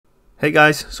Hey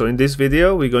guys, so in this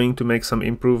video we're going to make some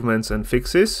improvements and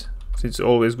fixes. It's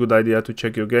always a good idea to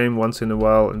check your game once in a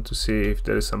while and to see if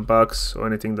there is some bugs or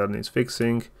anything that needs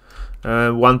fixing.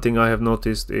 One thing I have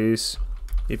noticed is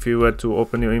if you were to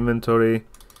open your inventory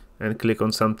and click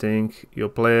on something, your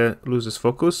player loses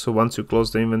focus. So once you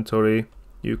close the inventory,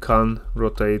 you can't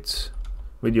rotate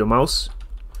with your mouse.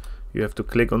 You have to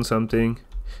click on something.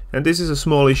 And this is a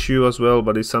small issue as well,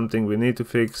 but it's something we need to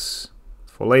fix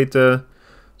for later.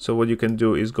 So what you can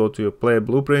do is go to your player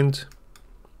blueprint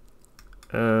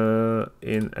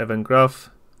in event graph,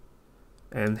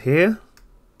 and here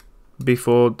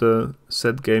before the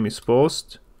set game is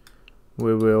paused,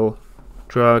 we will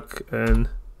drag and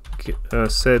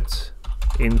set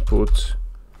input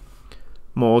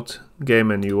mode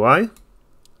game and UI.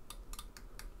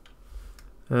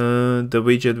 The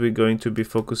widget we're going to be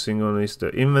focusing on is the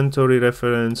inventory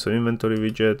reference. So inventory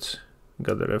widget,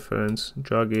 got the reference,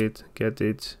 drag it, get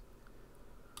it,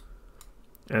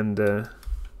 and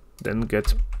then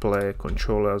get player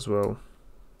controller as well.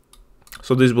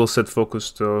 So this will set focus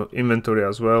to inventory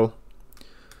as well.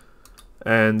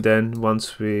 And then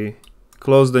once we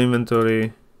close the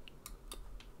inventory,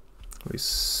 we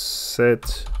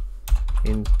set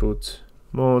input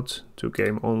mode to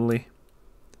game only,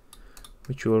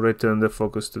 which will return the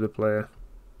focus to the player.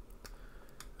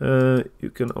 You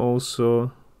can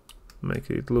also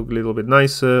make it look a little bit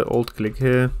nicer. Alt click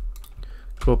here,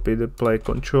 copy the play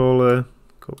controller,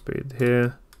 copy it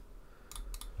here.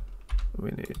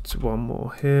 We need one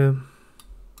more here.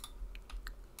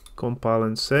 Compile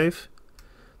and save.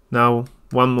 Now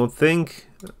one more thing,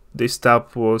 this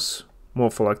tab was more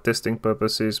for like testing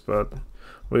purposes, but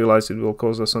realize it will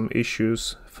cause us some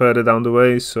issues further down the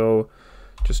way, so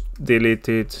just delete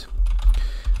it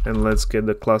and let's get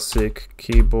the classic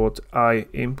keyboard I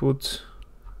input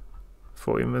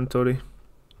for inventory.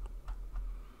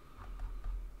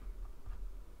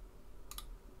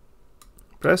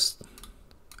 Pressed.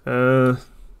 So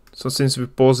since we're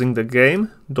pausing the game,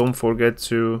 don't forget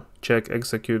to check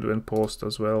execute when paused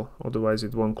as well, otherwise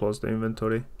it won't close the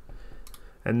inventory.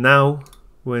 And now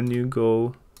when you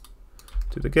go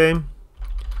to the game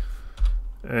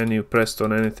and you pressed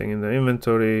on anything in the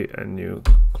inventory and you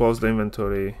close the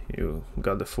inventory, you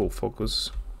got the full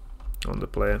focus on the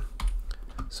player.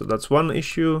 So that's one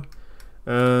issue.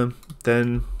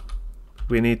 Then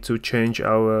we need to change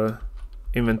our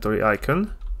inventory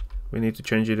icon. We need to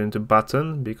change it into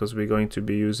button because we're going to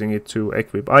be using it to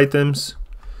equip items.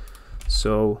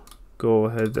 So go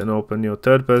ahead and open your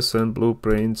third person,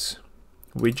 blueprints,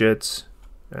 widgets,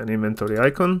 and inventory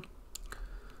icon.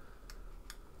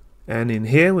 And in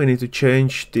here we need to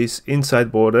change this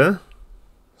inside border.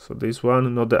 So this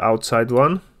one, not the outside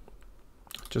one,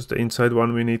 just the inside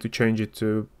one, we need to change it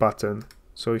to button.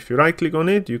 So if you right click on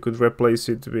it, you could replace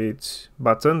it with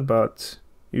button, but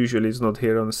usually it's not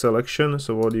here on the selection.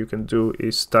 So what you can do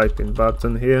is type in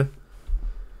button here,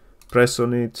 press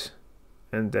on it,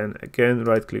 and then again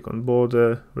right click on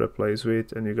border, replace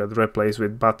with, and you got replace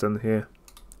with button here.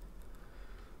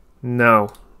 Now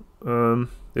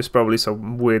there's probably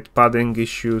some weird padding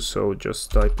issues, so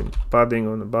just type in padding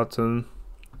on the button.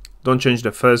 Don't change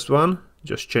the first one,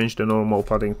 just change the normal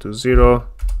padding to 0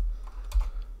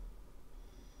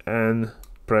 and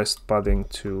press padding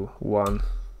to 1.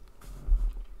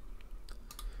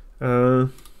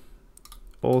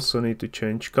 Also need to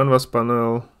change canvas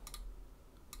panel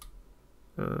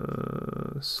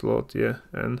slot, yeah,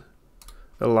 and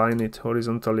align it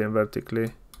horizontally and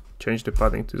vertically. Change the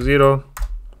padding to 0.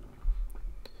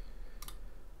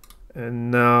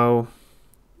 And now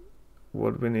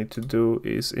what we need to do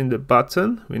is in the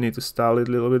button we need to style it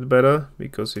a little bit better,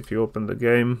 because if you open the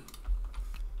game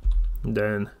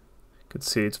then you can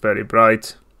see it's very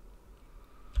bright,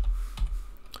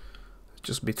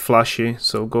 just a bit flashy.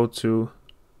 So go to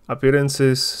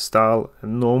appearances, style,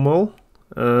 and normal.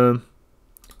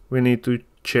 We need to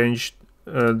change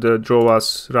the draw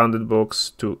as rounded box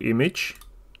to image.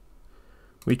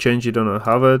 We change it on a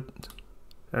hovered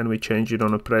and we change it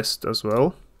on a pressed as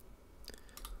well.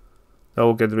 That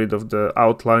will get rid of the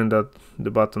outline that the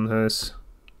button has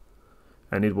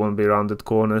and it won't be rounded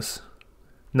corners.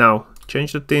 Now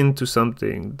change the tint to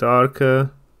something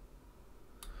darker,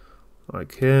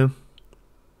 like here.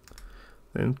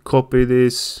 Then copy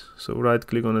this, so right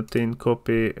click on the tint,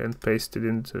 copy, and paste it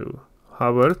into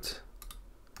hovered.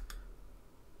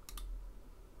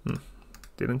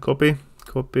 Didn't copy,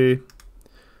 copy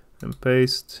and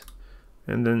paste,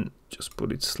 and then just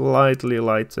put it slightly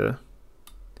lighter.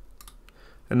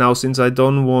 And now since I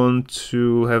don't want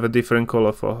to have a different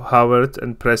color for hovered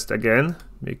and pressed again,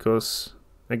 because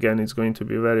again it's going to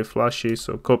be very flashy.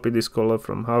 So copy this color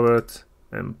from Howard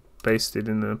and paste it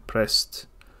in a pressed.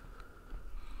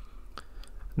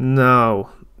 Now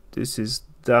this is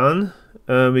done.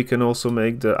 We can also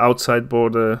make the outside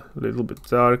border a little bit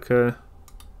darker,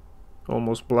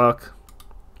 almost black.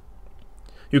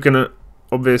 You can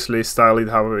obviously style it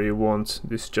however you want.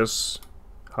 This is just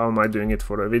how am I doing it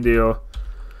for a video.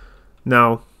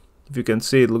 Now if you can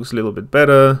see, it looks a little bit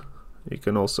better. You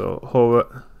can also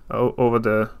hover over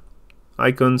the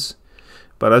icons,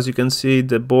 but as you can see,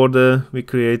 the border we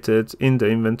created in the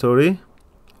inventory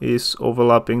is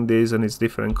overlapping this and it's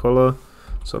different color.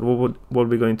 So what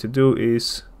we're going to do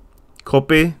is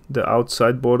copy the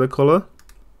outside border color,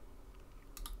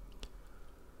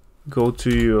 go to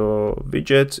your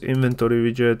widget,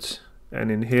 inventory widget, and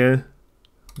in here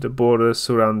the border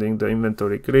surrounding the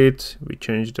inventory grid, we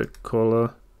change the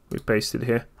color, we paste it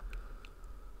here,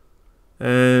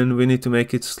 and we need to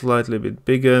make it slightly bit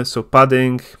bigger. So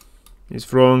padding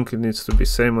is wrong, it needs to be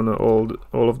same on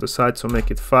all of the sides, so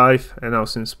make it 5. And now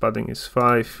since padding is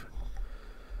 5,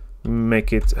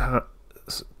 make it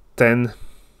 10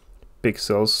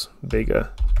 pixels bigger,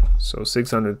 so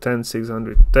 610,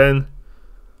 610.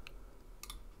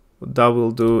 What that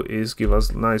will do is give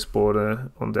us nice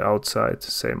border on the outside,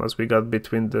 same as we got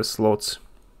between the slots.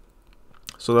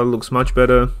 So that looks much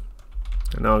better.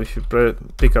 And now if you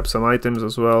pick up some items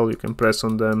as well, you can press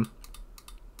on them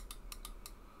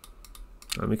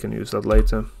and we can use that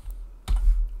later.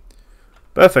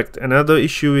 Perfect. Another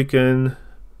issue we can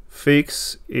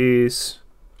fix is,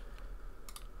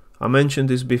 I mentioned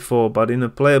this before, but in a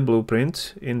player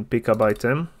blueprint in pickup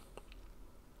item,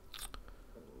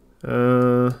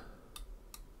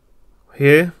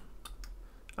 here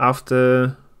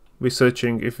after we're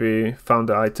searching if we found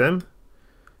the item,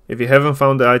 if we haven't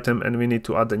found the item and we need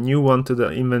to add a new one to the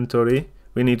inventory,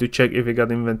 we need to check if we got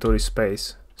inventory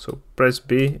space. So press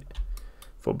B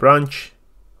for branch,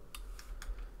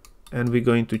 and we're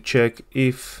going to check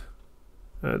if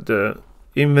the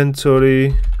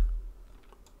inventory,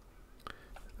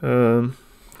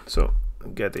 so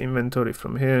get inventory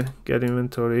from here, get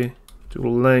inventory to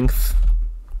length,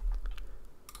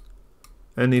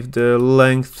 and if the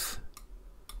length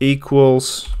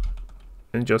equals,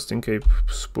 and just in case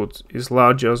put is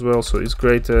larger as well, so it's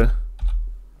greater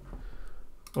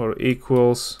or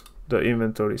equals the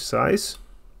inventory size.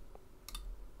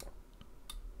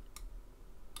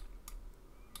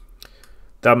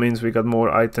 That means we got more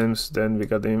items than we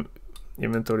got the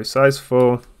inventory size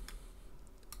for,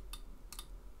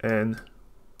 and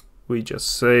we just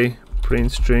say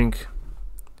print string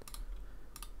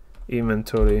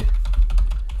inventory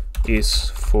is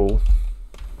full.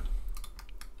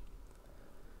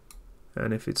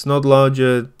 And if it's not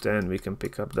larger, then we can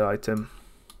pick up the item.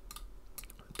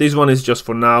 This one is just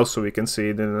for now, so we can see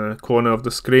it in the corner of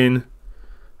the screen,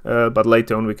 but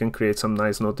later on we can create some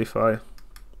nice notifier.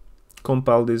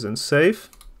 Compile this and save.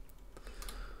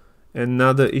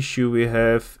 Another issue we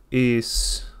have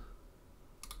is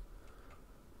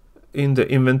in the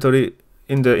inventory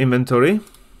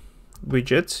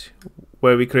widget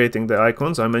where we're creating the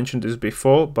icons. I mentioned this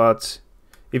before, but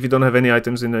if you don't have any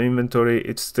items in the inventory,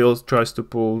 it still tries to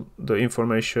pull the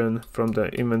information from the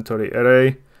inventory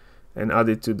array and add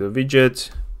it to the widget.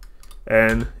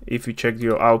 And if you check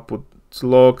your output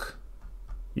log,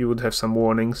 you would have some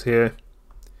warnings here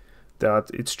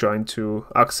that it's trying to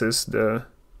access the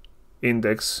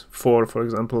index 4, for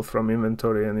example, from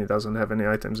inventory, and it doesn't have any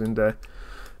items in there.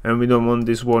 And we don't want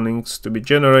these warnings to be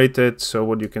generated, so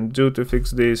what you can do to fix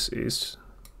this is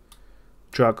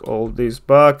drag all this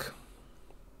back.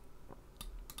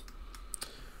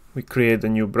 We create a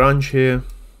new branch here.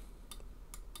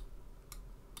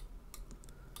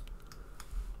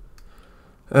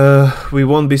 We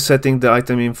won't be setting the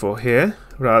item info here,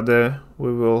 rather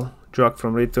we will drag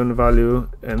from return value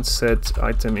and set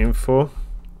item info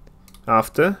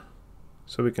after,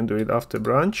 so we can do it after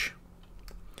branch.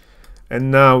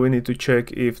 And now we need to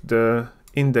check if the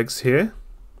index here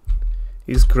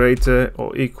is greater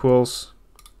or equals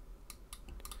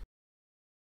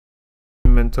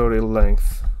inventory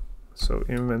length. So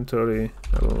inventory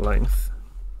length.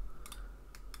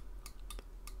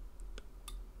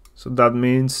 So that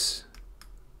means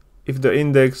if the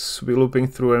index we're looping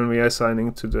through and we're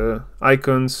assigning to the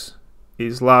icons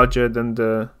is larger than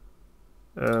the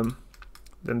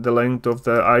length of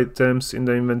the items in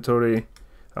the inventory,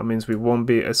 that means we won't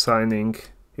be assigning.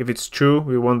 If it's true,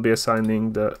 we won't be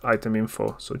assigning the item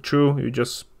info. So true, you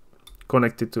just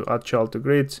connect it to add child to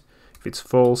grid. If it's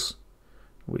false,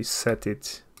 we set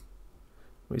it.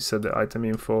 We set the item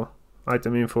info.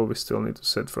 Item info we still need to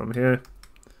set from here.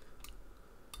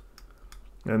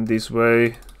 and this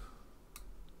way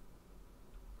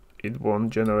it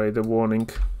won't generate a warning.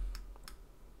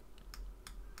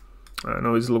 I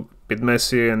know it's a bit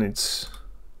messy and it's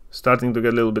starting to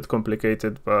get a little bit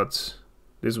complicated, but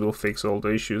this will fix all the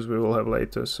issues we will have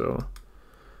later. So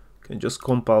you can just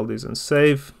compile this and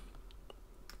save.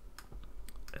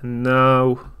 And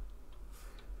now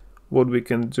what we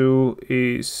can do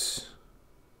is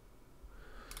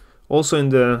also in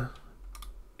the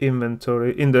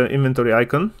inventory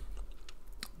icon,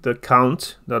 the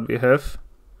count that we have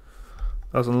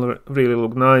doesn't really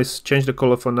look nice. Change the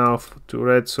color for now to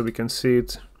red so we can see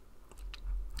it,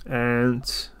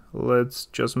 and let's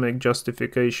just make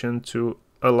justification to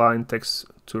align text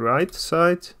to right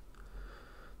side.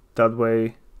 That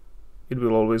way it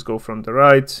will always go from the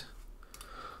right.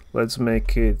 Let's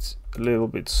make it a little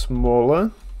bit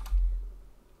smaller.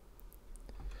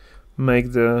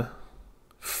 Make the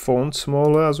font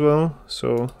smaller as well.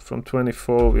 So from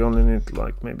 24 we only need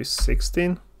like maybe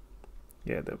 16.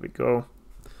 Yeah, there we go.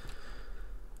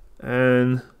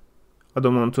 And I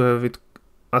don't want to have it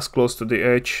as close to the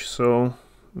edge, so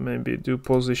maybe do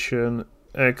position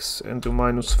X and do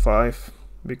 -5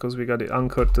 because we got it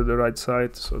anchored to the right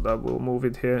side, so that will move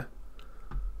it here.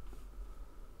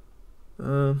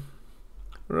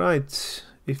 Right,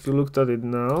 if you looked at it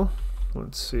now,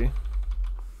 let's see.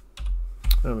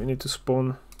 We need to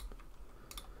spawn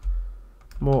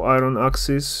more iron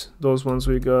axes. Those ones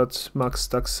we got max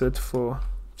stack set for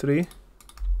 3.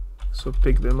 So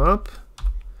pick them up,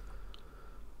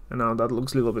 and now that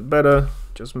looks a little bit better.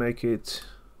 Just make it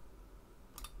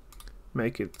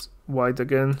white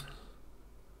again.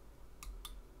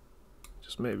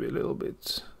 Just maybe a little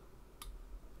bit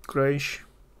grayish.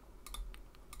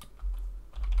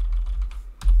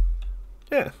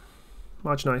 Yeah,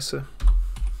 much nicer.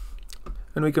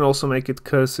 And we can also make it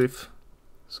cursive,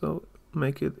 so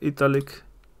make it italic.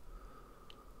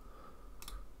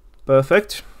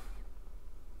 Perfect.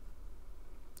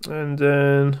 And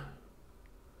then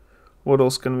what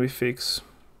else can we fix?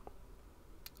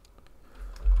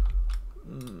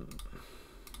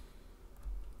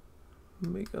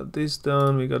 We got this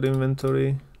done, we got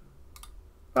inventory.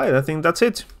 Right, I think that's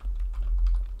it.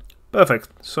 Perfect.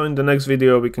 So in the next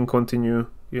video we can continue,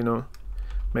 you know,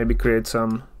 maybe create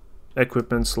some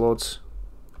equipment slots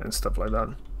and stuff like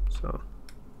that. So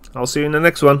I'll see you in the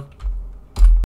next one.